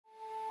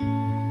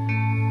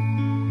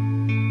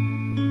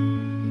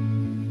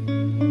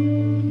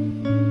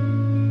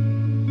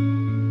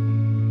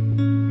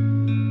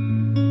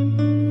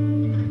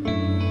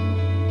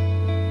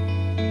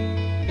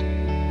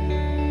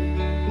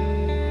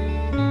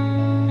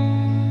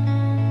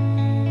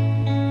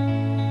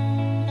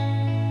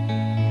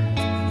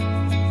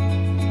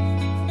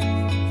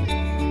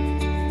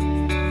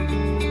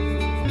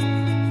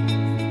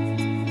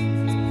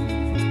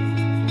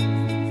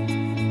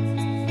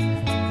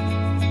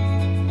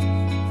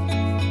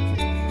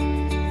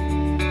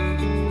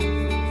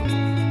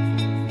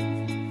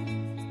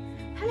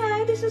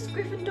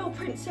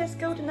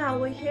Golden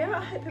Owl here.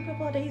 I hope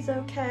everybody's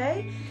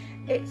okay.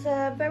 It's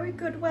very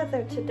good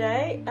weather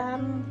today. How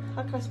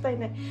can I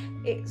explain it?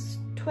 It's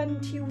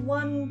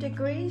 21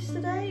 degrees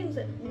today. Was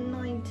it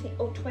 19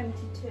 or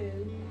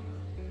 22?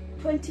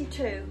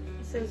 22 it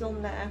says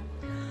on there.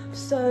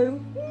 So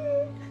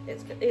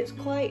it's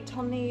quite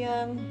on the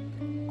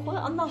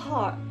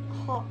hot.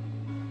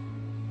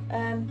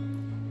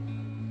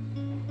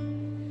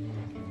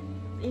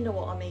 You know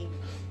what I mean.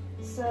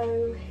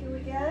 So here we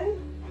go.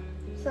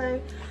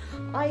 So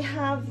I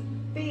have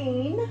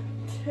been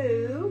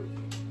to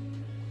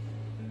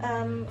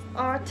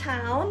our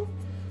town.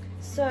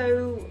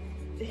 So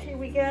here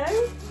we go.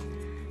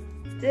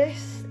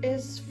 This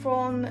is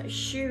from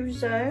Shoe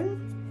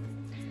Zone,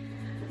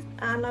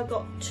 and I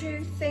got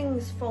 2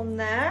 things from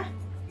there.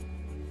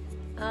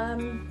 I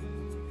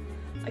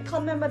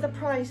can't remember the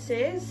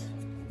prices.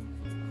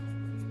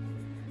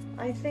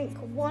 I think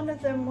one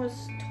of them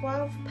was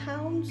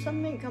 £12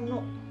 something.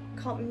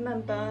 Can't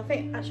remember. I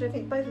think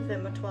both of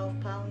them are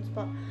 £12,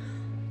 but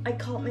I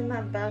can't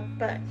remember.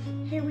 But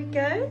here we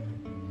go.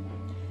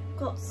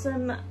 Got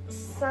some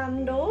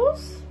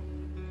sandals.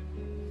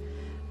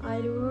 I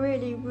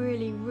really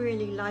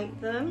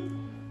like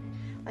them.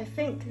 I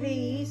think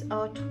these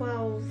are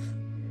 12.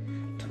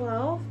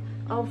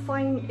 I'll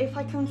find, if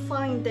I can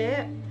find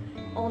it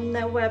on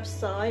their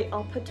website,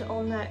 I'll put it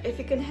on there. If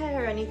you can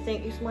hear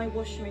anything, it's my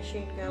washing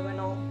machine going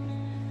on.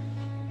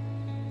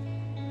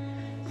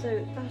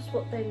 So that's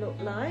what they look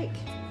like.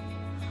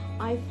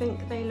 I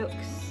think they look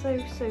so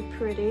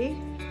pretty.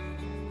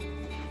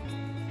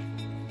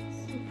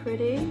 So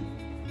pretty.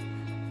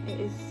 It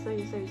is so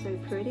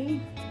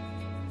pretty.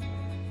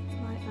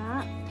 Like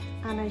that.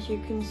 And as you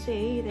can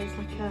see, there's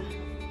like a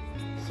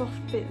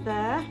soft bit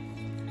there,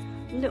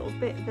 a little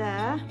bit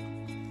there,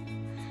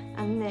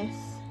 and this.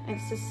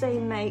 It's the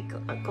same make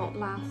I got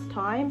last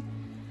time.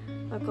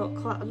 I've got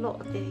quite a lot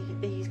of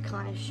these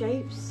kind of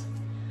shapes,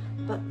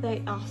 but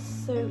they are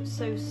so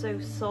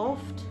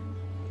soft,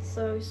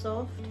 so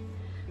soft.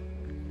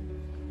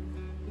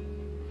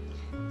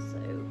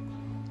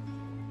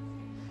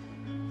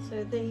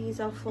 So these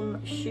are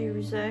from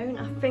Shoe Zone.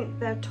 I think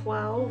they're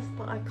 12,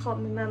 but I can't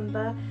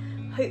remember.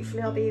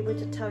 Hopefully I'll be able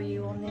to tell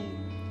you on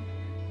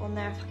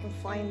there if I can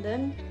find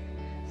them.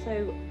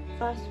 So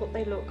that's what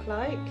they look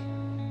like.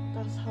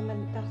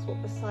 That's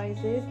what the size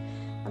is,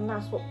 and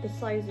that's what the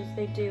sizes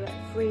they do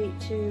at 3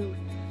 to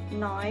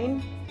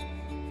 9.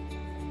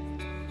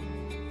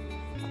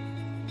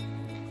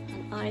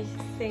 And I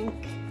think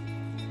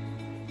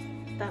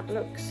that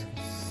looks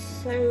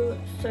so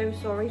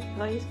sorry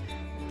guys.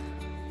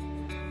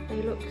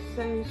 They look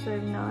so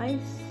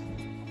nice.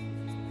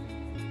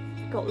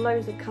 Got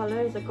loads of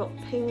colours. I've got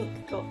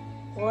pink, got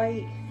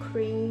white,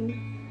 cream.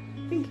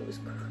 I think it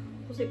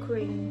was it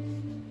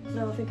cream?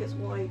 No, I think it's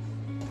white.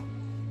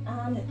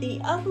 And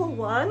the other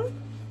one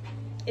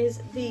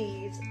is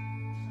these.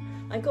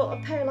 I got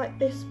a pair like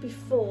this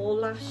before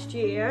last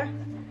year,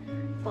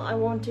 but I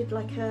wanted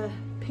like a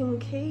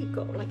pinky,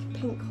 got like a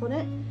pink on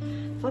it.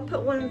 If I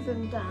put one of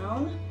them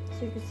down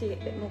so you can see it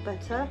a bit more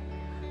better,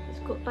 it's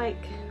got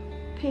like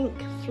pink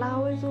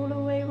flowers all the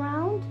way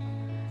around.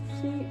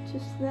 See,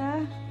 just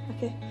there,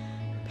 like a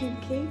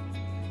pinky.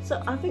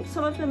 So I think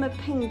some of them are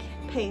pink,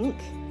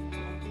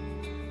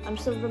 and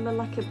some of them are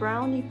like a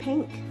brownie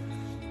pink.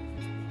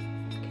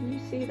 Can you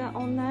see that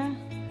on there?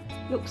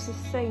 Looks the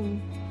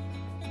same,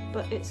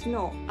 but it's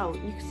not. Oh,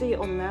 you can see it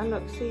on there.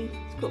 Look, see,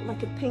 it's got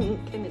like a pink,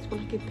 and it's got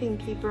like a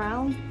pinky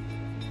brown.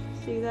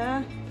 See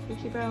there?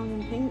 Pinky brown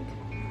and pink.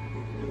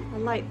 I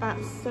like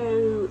that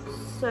so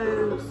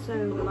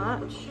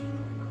much.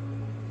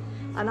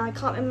 And I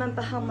can't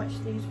remember how much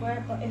these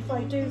were, but if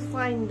I do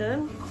find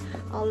them,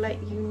 I'll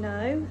let you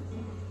know.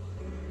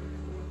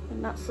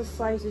 And that's the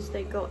sizes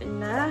they got in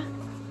there.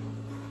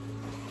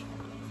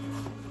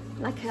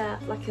 Like a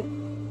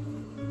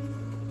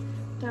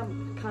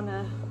damp kind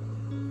of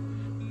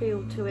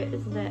feel to it,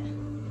 isn't it?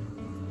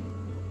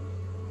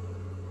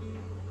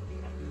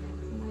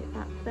 I like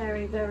that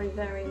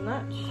very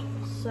much.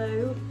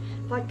 So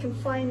if I can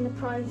find the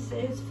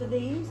prices for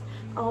these,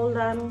 I'll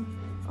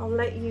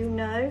let you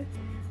know.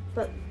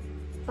 But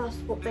that's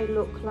what they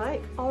look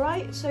like. All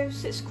right, so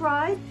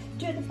subscribe,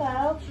 do the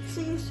bell.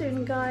 See you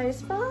soon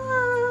guys,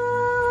 bye.